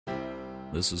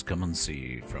This is Come and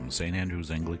See from St.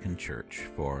 Andrew's Anglican Church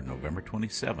for November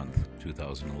 27th,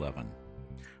 2011.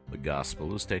 The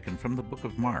Gospel is taken from the book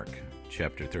of Mark,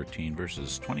 chapter 13,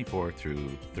 verses 24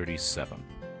 through 37.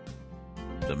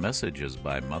 The message is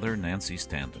by Mother Nancy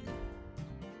Stanton.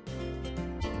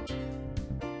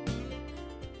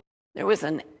 There was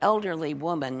an elderly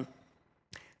woman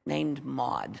named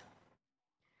Maud.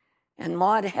 And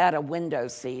Maud had a window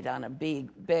seat on a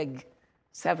big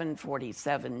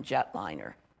 747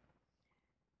 jetliner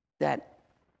that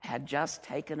had just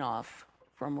taken off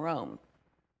from Rome.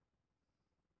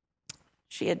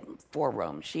 She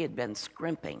had been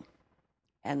scrimping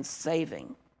and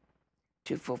saving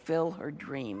to fulfill her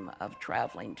dream of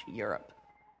traveling to Europe,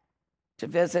 to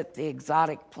visit the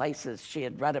exotic places she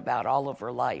had read about all of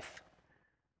her life.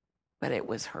 But it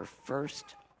was her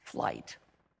first flight,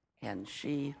 and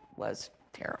she was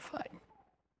terrified.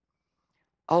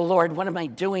 "Oh, Lord, what am I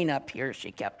doing up here?" she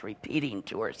kept repeating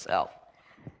to herself.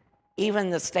 Even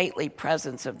the stately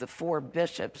presence of the 4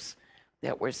 bishops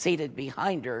that were seated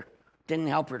behind her didn't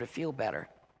help her to feel better.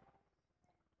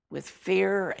 With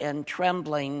fear and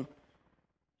trembling,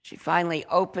 she finally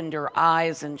opened her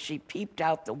eyes and she peeped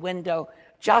out the window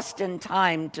just in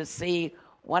time to see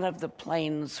one of the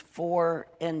plane's 4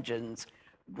 engines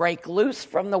break loose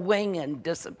from the wing and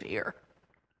disappear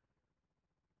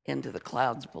into the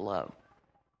clouds below.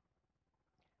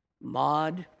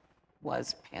 Maud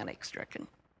was panic-stricken.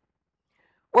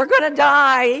 "We're going to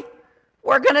die!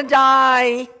 We're going to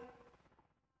die!"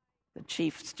 The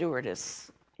chief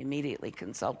stewardess immediately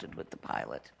consulted with the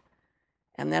pilot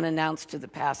and then announced to the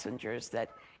passengers that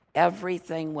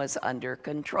everything was under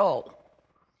control.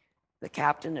 "The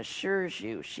captain assures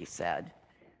you," she said,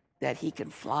 "that he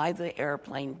can fly the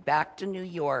airplane back to New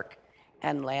York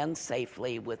and land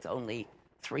safely with only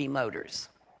 3 motors."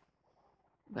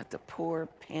 But the poor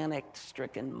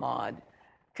panic-stricken Maud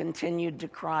continued to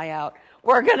cry out,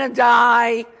 "We're going to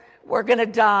die! We're going to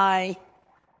die!"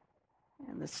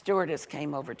 And the stewardess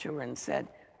came over to her and said,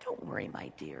 "Don't worry,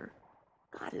 my dear.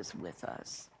 God is with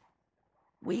us.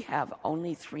 We have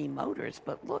only 3 motors,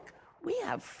 but look, we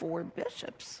have 4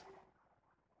 bishops."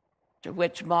 To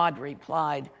which Maud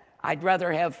replied, "I'd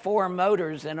rather have 4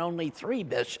 motors and only 3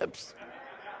 bishops."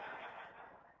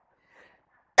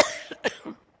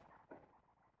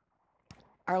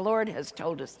 Our Lord has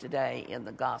told us today in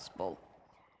the gospel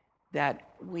that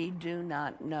we do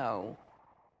not know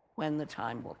when the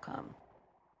time will come.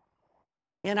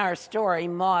 In our story,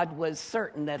 Maud was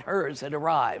certain that hers had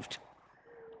arrived,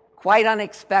 quite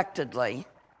unexpectedly,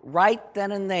 right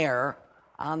then and there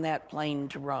on that plane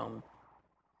to Rome.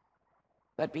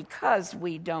 But because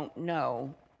we don't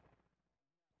know,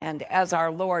 and as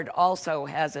our Lord also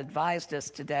has advised us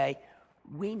today,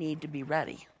 we need to be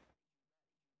ready.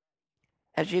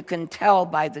 As you can tell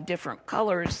by the different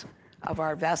colors of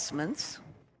our vestments,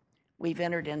 we've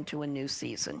entered into a new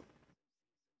season.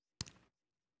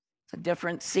 It's a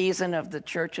different season of the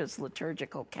church's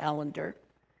liturgical calendar.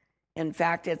 In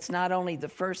fact, it's not only the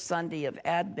first Sunday of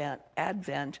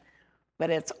Advent, but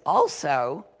it's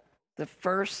also the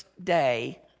first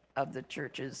day of the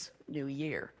church's new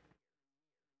year.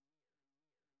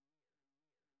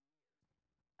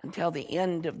 Until the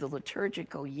end of the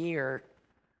liturgical year,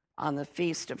 on the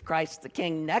Feast of Christ the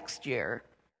King next year,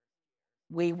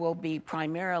 we will be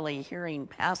primarily hearing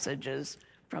passages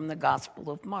from the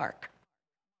Gospel of Mark.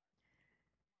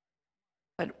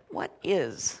 But what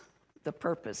is the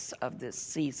purpose of this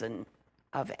season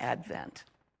of Advent?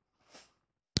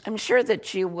 I'm sure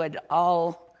that you would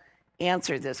all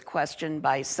answer this question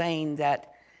by saying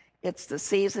that it's the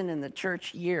season in the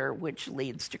church year which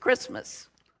leads to Christmas.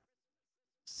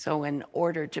 So in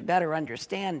order to better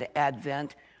understand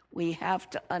Advent, we have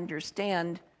to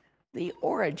understand the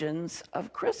origins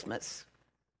of Christmas,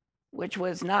 which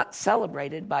was not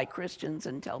celebrated by Christians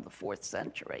until the 4th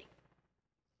century.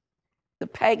 The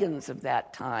pagans of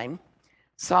that time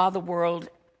saw the world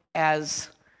as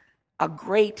a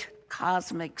great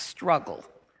cosmic struggle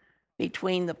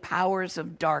between the powers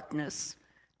of darkness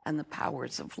and the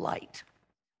powers of light.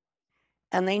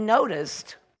 And they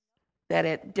noticed that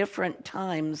at different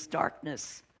times,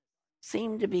 darkness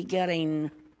seemed to be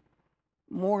getting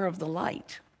more of the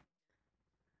light,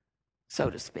 so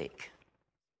to speak.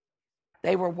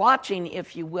 They were watching,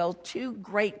 if you will, 2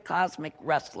 great cosmic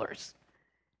wrestlers.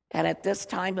 And at this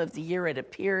time of the year, it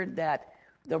appeared that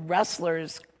the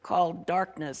wrestlers called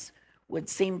darkness would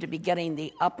seem to be getting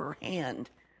the upper hand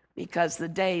because the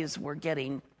days were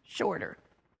getting shorter,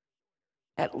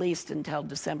 at least until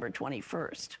December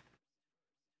 21st,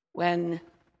 when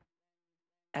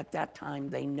at that time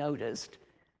they noticed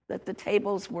that the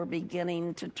tables were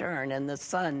beginning to turn and the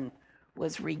sun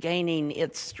was regaining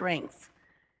its strength.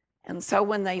 And so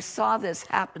when they saw this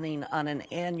happening on an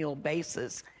annual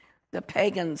basis, the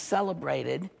pagans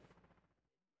celebrated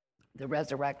the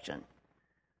resurrection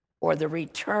or the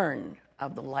return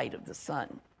of the light of the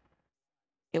sun.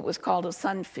 It was called a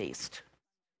sun feast,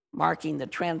 marking the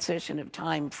transition of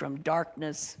time from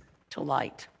darkness to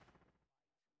light.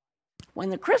 When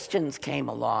the Christians came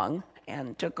along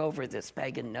and took over this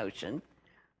pagan notion,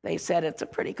 they said it's a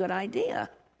pretty good idea.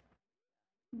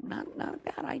 Not a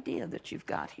bad idea that you've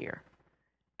got here.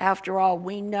 After all,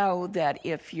 we know that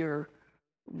if you're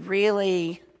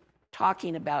really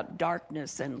talking about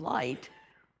darkness and light,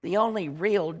 the only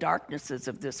real darknesses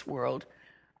of this world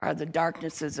are the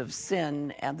darknesses of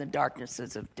sin and the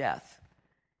darknesses of death.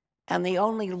 And the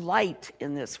only light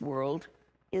in this world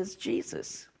is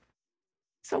Jesus.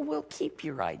 So we'll keep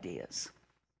your ideas.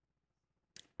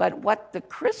 But what the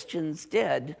Christians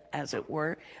did, as it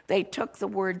were, they took the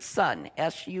word sun,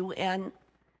 S-U-N,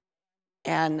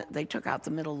 and they took out the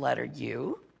middle letter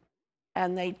U,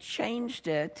 and they changed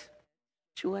it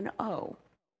to an O.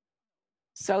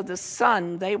 So the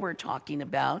sun they were talking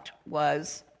about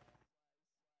was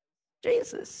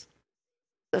Jesus,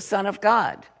 the Son of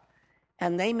God.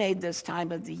 And they made this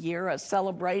time of the year a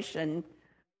celebration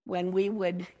when we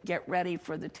would get ready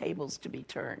for the tables to be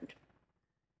turned.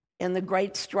 In the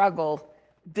great struggle,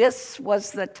 this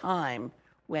was the time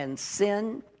when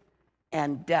sin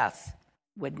and death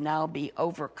would now be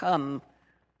overcome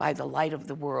by the light of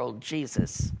the world,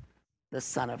 Jesus, the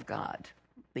Son of God,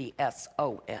 the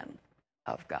S-O-N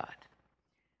of God.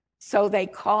 So they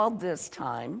called this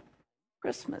time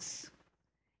Christmas,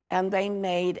 and they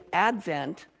made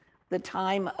Advent the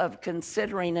time of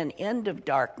considering an end of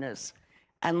darkness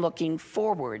and looking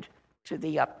forward to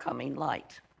the upcoming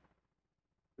light.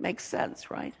 Makes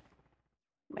sense, right?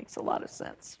 Makes a lot of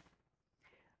sense.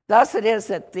 Thus it is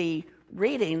that the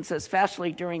readings,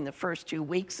 especially during the first 2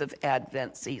 weeks of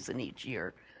Advent season each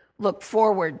year, look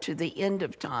forward to the end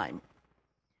of time,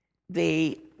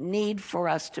 the need for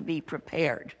us to be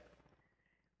prepared.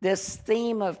 This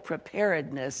theme of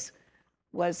preparedness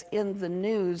was in the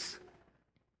news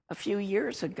a few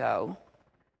years ago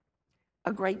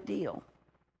a great deal.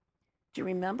 Do you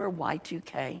remember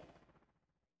Y2K?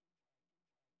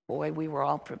 Boy, we were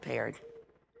all prepared.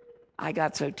 I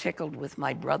got so tickled with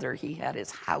my brother. He had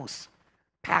his house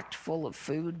packed full of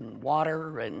food and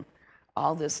water and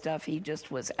all this stuff. He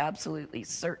just was absolutely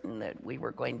certain that we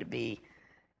were going to be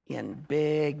in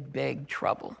big, big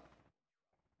trouble.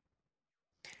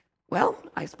 Well,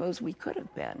 I suppose we could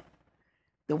have been.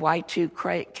 The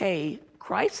Y2K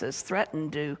crisis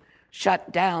threatened to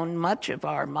shut down much of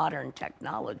our modern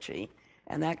technology,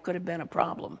 and that could have been a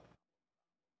problem.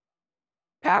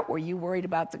 Pat, were you worried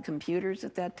about the computers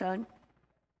at that time?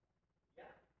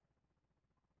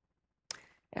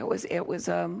 It was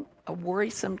a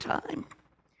worrisome time.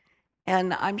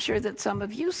 And I'm sure that some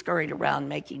of you scurried around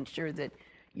making sure that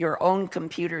your own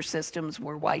computer systems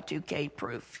were Y2K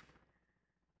proof.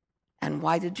 And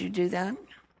why did you do that?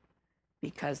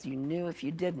 Because you knew if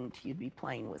you didn't, you'd be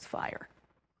playing with fire.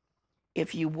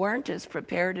 If you weren't as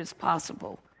prepared as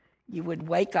possible, you would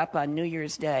wake up on New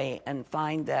Year's Day and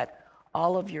find that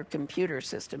all of your computer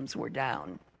systems were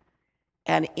down.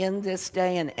 And in this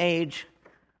day and age,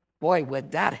 boy,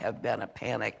 would that have been a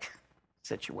panic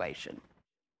situation.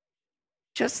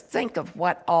 Just think of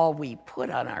what all we put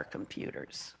on our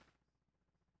computers.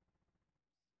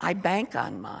 I bank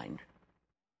on mine.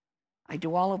 I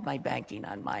do all of my banking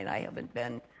on mine. I haven't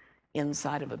been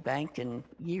inside of a bank in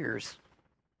years.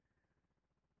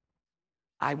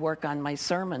 I work on my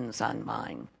sermons on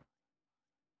mine.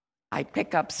 I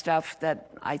pick up stuff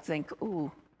that I think,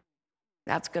 ooh,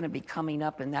 that's going to be coming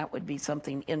up, and that would be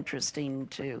something interesting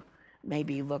to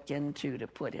maybe look into to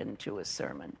put into a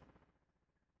sermon.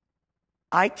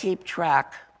 I keep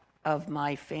track of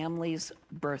my family's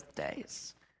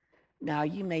birthdays. Now,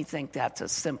 you may think that's a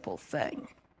simple thing,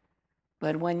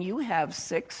 but when you have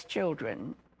 6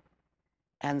 children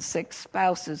and 6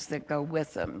 spouses that go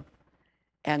with them,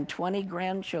 and 20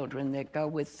 grandchildren that go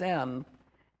with them,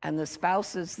 and the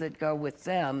spouses that go with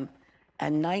them,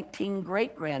 and 19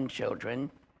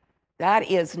 great-grandchildren, that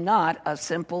is not a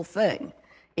simple thing.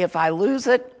 If I lose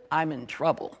it, I'm in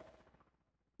trouble.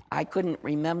 I couldn't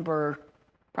remember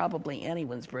probably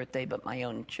anyone's birthday but my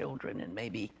own children and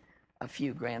maybe a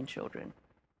few grandchildren.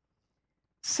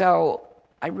 So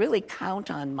I really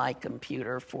count on my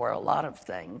computer for a lot of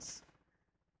things,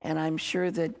 and I'm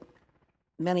sure that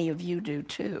many of you do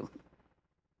too.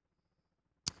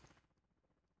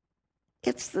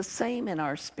 It's the same in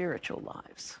our spiritual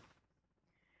lives.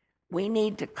 We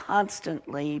need to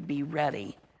constantly be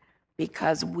ready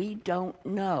because we don't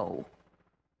know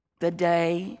the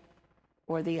day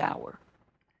or the hour.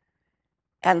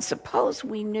 And suppose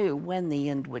we knew when the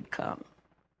end would come.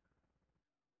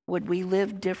 Would we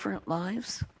live different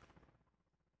lives?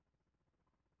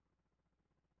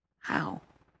 How?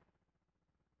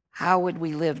 How would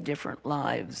we live different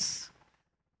lives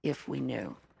if we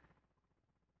knew?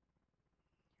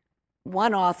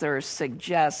 One author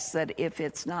suggests that if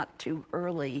it's not too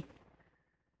early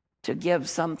to give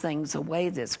some things away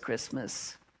this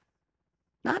Christmas,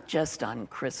 not just on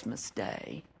Christmas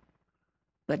Day,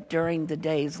 but during the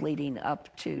days leading up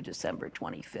to December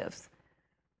 25th,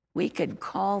 we could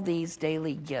call these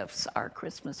daily gifts our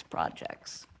Christmas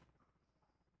projects.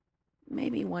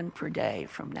 Maybe one per day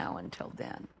from now until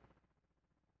then.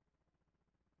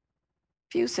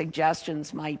 A few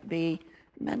suggestions might be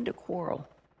mend a quarrel.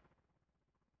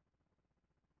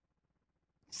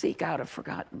 Seek out a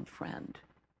forgotten friend.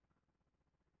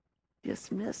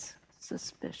 Dismiss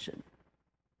suspicion.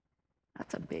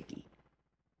 That's a biggie.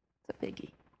 It's a biggie.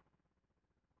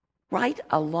 Write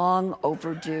a long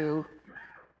overdue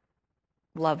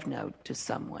love note to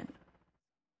someone.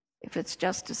 If it's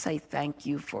just to say thank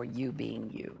you for you being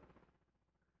you.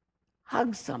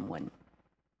 Hug someone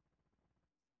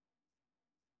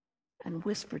and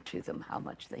whisper to them how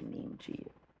much they mean to you.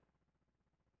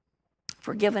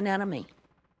 Forgive an enemy.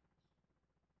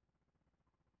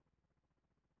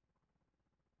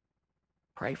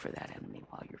 Pray for that enemy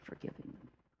while you're forgiving them.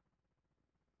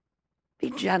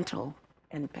 Be gentle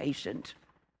and patient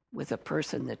with a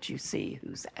person that you see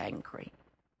who's angry.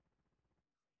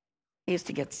 I used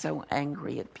to get so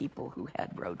angry at people who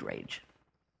had road rage.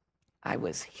 I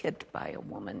was hit by a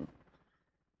woman,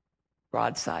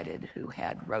 broadsided, who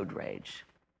had road rage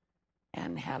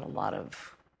and had a lot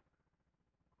of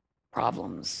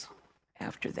problems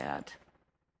after that.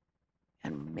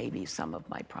 And maybe some of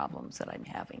my problems that I'm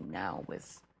having now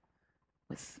with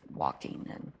walking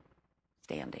and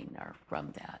standing are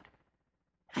from that.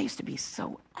 I used to be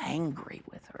so angry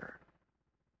with her.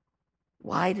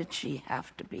 Why did she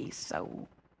have to be so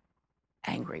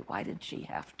angry? Why did she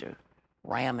have to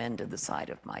ram into the side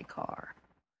of my car?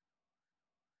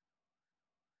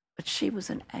 But she was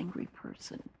an angry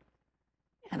person.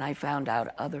 And I found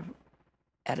out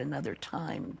at another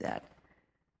time that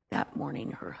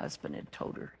morning her husband had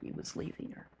told her he was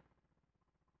leaving her.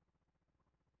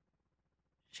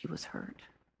 She was hurt.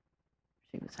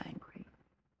 She was angry.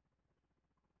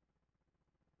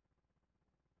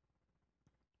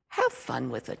 Have fun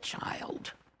with a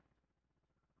child.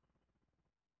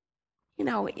 You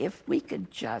know, if we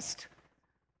could just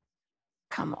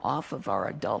come off of our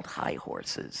adult high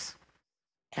horses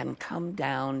and come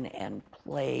down and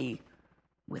play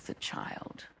with a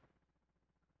child.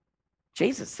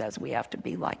 Jesus says we have to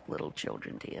be like little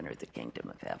children to enter the kingdom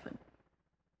of heaven.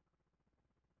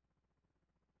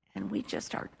 And we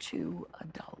just are too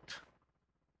adult.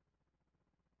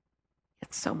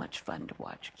 It's so much fun to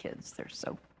watch kids. They're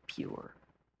so pure.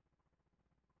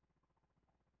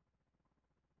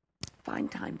 Find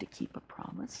time to keep a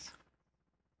promise.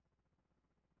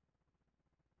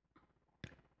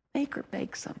 Make or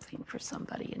bake something for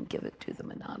somebody and give it to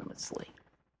them anonymously.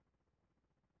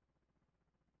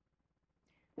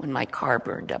 When my car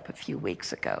burned up a few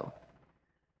weeks ago,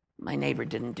 my neighbor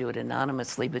didn't do it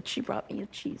anonymously, but she brought me a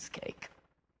cheesecake.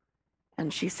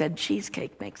 And she said,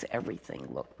 cheesecake makes everything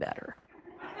look better.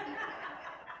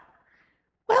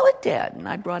 Well, it did, and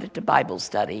I brought it to Bible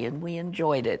study, and we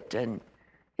enjoyed it, and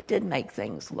it did make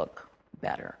things look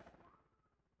better.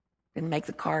 Didn't make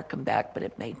the car come back, but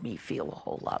it made me feel a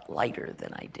whole lot lighter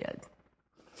than I did.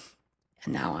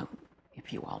 And now,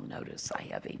 if you all notice, I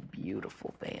have a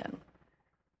beautiful van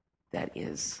that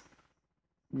is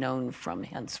known from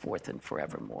henceforth and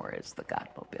forevermore as the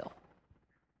Godmobile.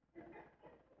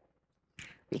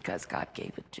 Because God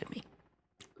gave it to me.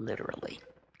 Literally,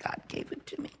 God gave it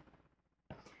to me.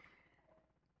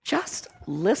 Just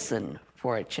listen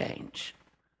for a change.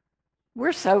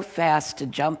 We're so fast to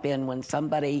jump in when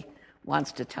somebody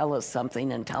wants to tell us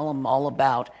something and tell them all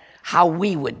about how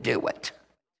we would do it.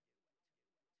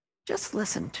 Just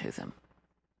listen to them.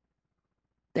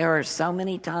 There are so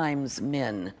many times,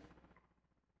 men,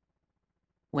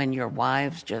 when your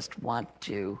wives just want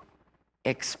to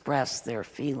express their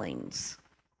feelings.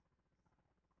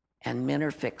 And men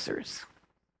are fixers.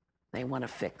 They want to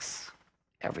fix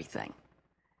everything.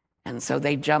 And so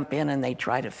they jump in and they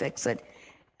try to fix it.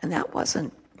 And that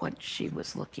wasn't what she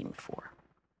was looking for.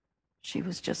 She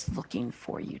was just looking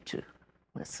for you to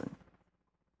listen.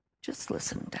 Just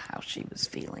listen to how she was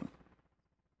feeling.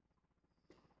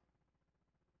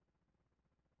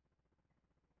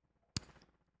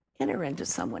 enter into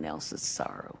someone else's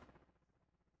sorrow.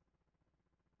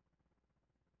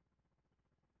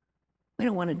 We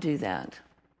don't want to do that.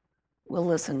 We'll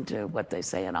listen to what they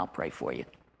say and I'll pray for you.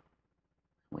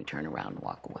 We turn around and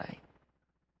walk away.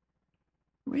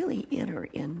 Really enter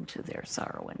into their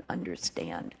sorrow and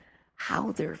understand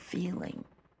how they're feeling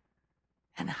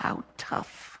and how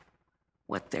tough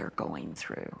what they're going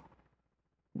through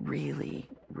really,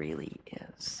 really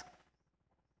is.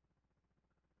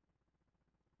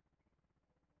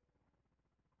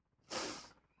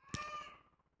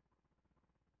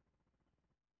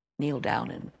 Kneel down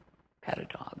and pet a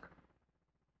dog.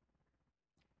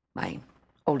 My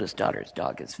oldest daughter's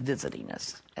dog is visiting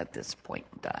us at this point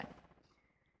in time.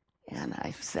 And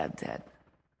I've said that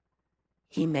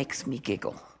he makes me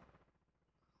giggle.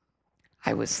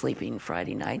 I was sleeping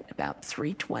Friday night about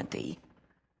 3:20.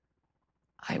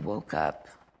 I woke up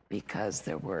because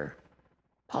there were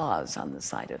paws on the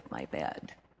side of my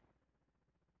bed.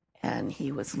 And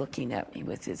he was looking at me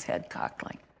with his head cocked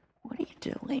like, "What are you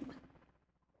doing?"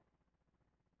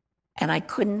 And I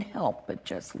couldn't help but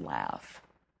just laugh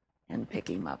and pick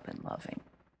him up and love him.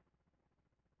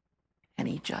 And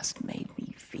he just made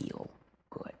me feel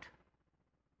good.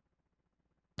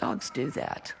 Dogs do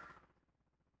that.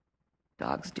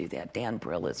 Dogs do that. Dan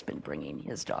Brill has been bringing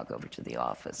his dog over to the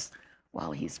office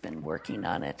while he's been working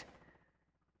on it.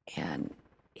 And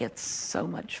it's so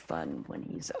much fun when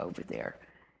he's over there.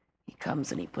 He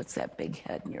comes and he puts that big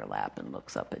head in your lap and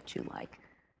looks up at you like,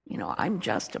 I'm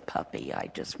just a puppy. I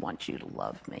just want you to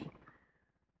love me.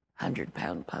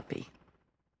 100-pound puppy.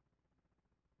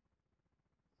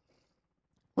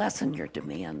 Lessen your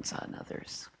demands on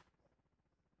others.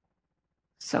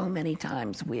 So many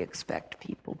times we expect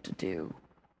people to do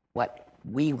what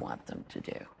we want them to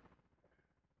do.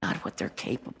 Not what they're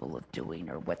capable of doing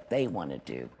or what they want to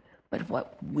do, but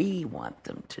what we want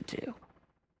them to do.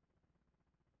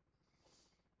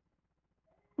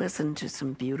 Listen to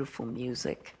some beautiful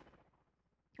music.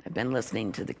 I've been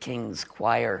listening to the King's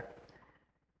Choir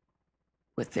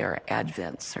with their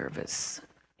Advent service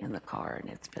in the car, and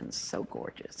it's been so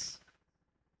gorgeous.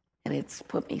 And it's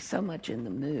put me so much in the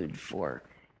mood for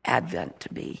Advent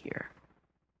to be here.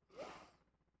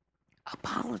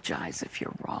 Apologize if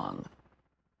you're wrong.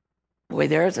 Boy,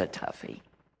 there's a toughie.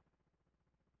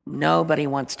 Nobody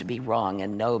wants to be wrong,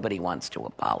 and nobody wants to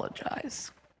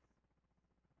apologize.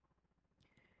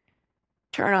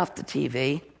 Turn off the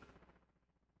TV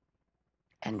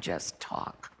and just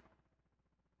talk.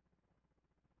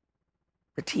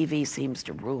 The TV seems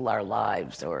to rule our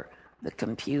lives, or the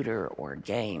computer, or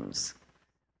games.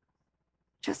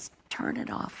 Just turn it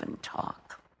off and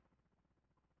talk.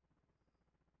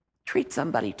 Treat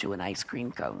somebody to an ice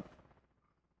cream cone.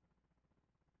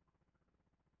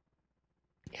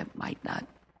 It might not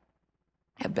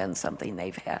have been something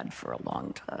they've had for a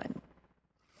long time.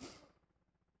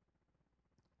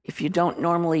 If you don't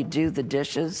normally do the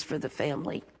dishes for the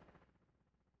family,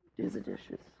 do the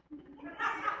dishes.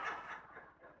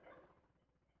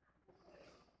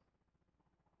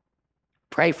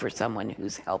 Pray for someone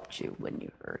who's helped you when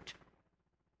you hurt.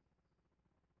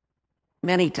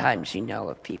 Many times you know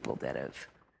of people that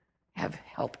have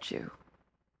helped you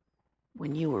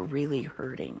when you were really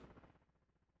hurting.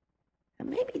 And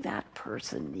maybe that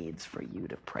person needs for you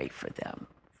to pray for them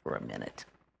for a minute.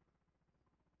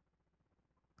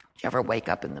 Do you ever wake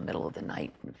up in the middle of the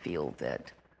night and feel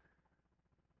that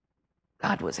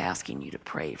God was asking you to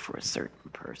pray for a certain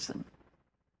person?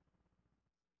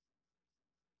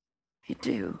 If you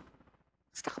do,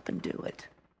 stop and do it.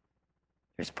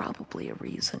 There's probably a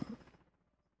reason.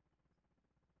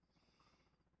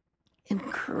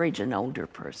 Encourage an older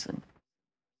person.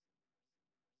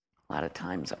 A lot of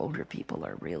times older people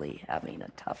are really having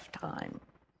a tough time.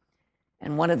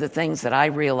 And one of the things that I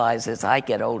realize as I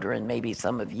get older, and maybe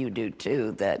some of you do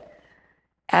too, that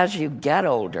as you get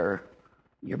older,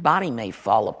 your body may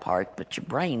fall apart, but your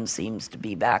brain seems to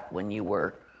be back when you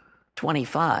were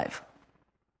 25.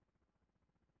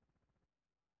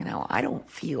 I don't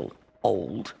feel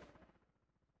old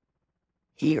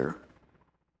here.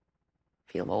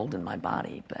 I feel old in my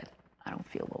body, but I don't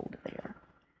feel old there.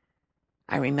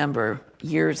 I remember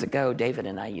years ago, David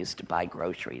and I used to buy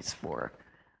groceries for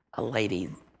a lady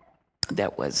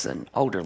that was an older